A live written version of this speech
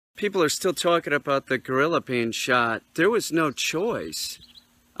People are still talking about the gorilla being shot. There was no choice.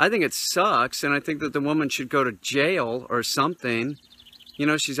 I think it sucks, and I think that the woman should go to jail or something. You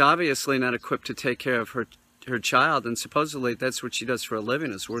know, she's obviously not equipped to take care of her child, and supposedly that's what she does for a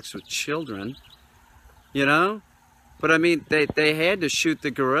living, is works with children. You know? But I mean, they had to shoot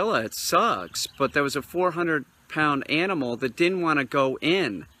the gorilla. It sucks. But there was a 400-pound animal that didn't want to go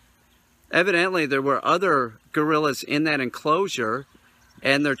in. Evidently, there were other gorillas in that enclosure,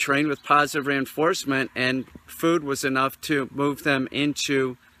 and they're trained with positive reinforcement, and food was enough to move them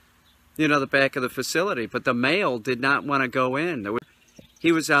into, you know, the back of the facility. But the male did not want to go in.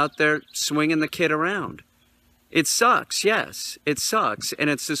 He was out there swinging the kid around. It sucks, yes, it sucks, and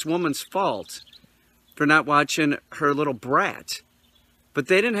it's this woman's fault for not watching her little brat. But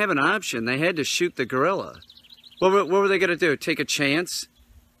they didn't have an option. They had to shoot the gorilla. What were they going to do? Take a chance?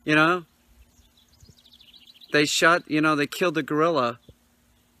 You know? They shot, you know, they killed the gorilla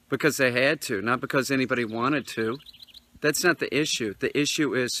because they had to, not because anybody wanted to. That's not the issue. The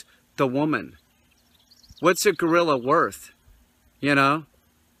issue is the woman. What's a gorilla worth? You know?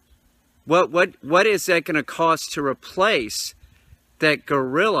 What is that going to cost to replace that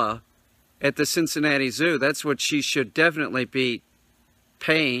gorilla at the Cincinnati Zoo? That's what she should definitely be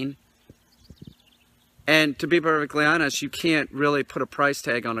paying. And to be perfectly honest, you can't really put a price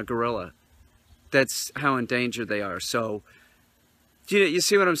tag on a gorilla. That's how endangered they are. So, you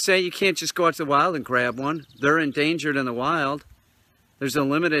see what I'm saying? You can't just go out to the wild and grab one. They're endangered in the wild. There's a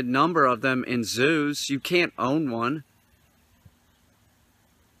limited number of them in zoos. You can't own one.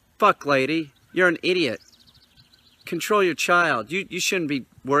 Fuck, lady. You're an idiot. Control your child. You shouldn't be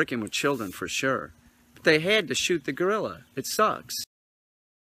working with children for sure. But they had to shoot the gorilla. It sucks.